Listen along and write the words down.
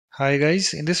Hi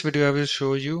guys, in this video I will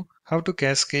show you how to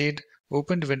cascade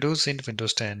opened windows in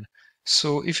Windows 10.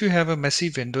 So if you have a messy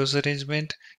Windows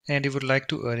arrangement and you would like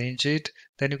to arrange it,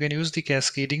 then you can use the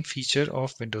cascading feature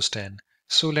of Windows 10.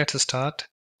 So let's start.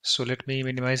 So let me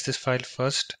minimize this file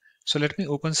first. So let me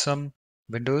open some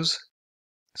windows.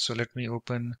 So let me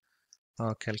open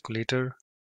calculator,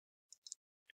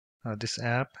 this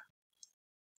app.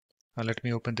 Let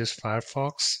me open this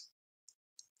Firefox.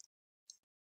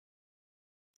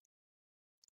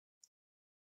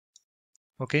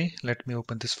 Okay, let me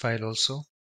open this file also.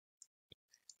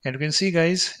 And you can see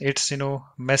guys, it's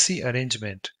messy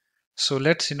arrangement. So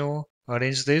let's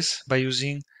arrange this by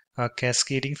using a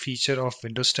cascading feature of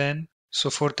Windows 10.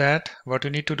 So for that, what you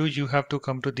need to do, you have to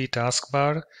come to the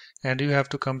taskbar and you have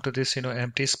to come to this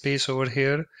empty space over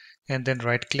here and then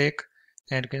right click,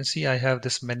 and you can see I have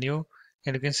this menu,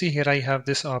 and you can see here I have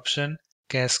this option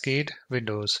Cascade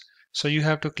Windows. So you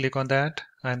have to click on that.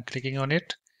 I'm clicking on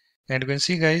it, and you can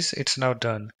see guys, it's now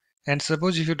done. And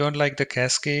suppose if you don't like the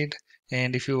cascade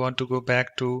and if you want to go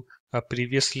back to a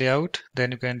previous layout,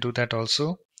 then you can do that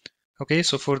also. Okay,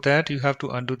 so for that you have to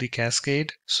undo the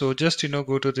cascade. So just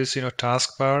go to this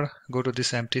taskbar, go to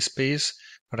this empty space,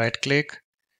 right click,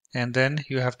 and then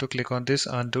you have to click on this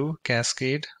undo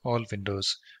cascade all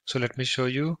windows. So let me show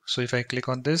you. So if I click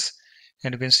on this,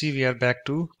 and you can see we are back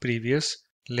to previous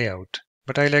layout.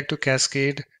 But I like to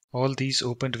cascade all these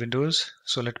opened windows.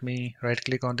 So let me right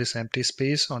click on this empty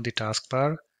space on the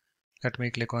taskbar. Let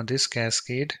me click on this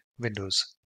cascade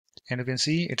windows, and you can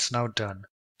see it's now done.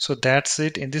 So that's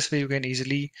it. In this way you can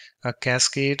easily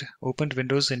cascade opened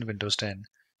windows in Windows 10.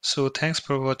 So thanks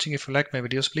for watching. If you like my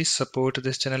videos, please support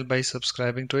this channel by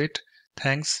subscribing to it.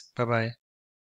 Thanks. Bye bye.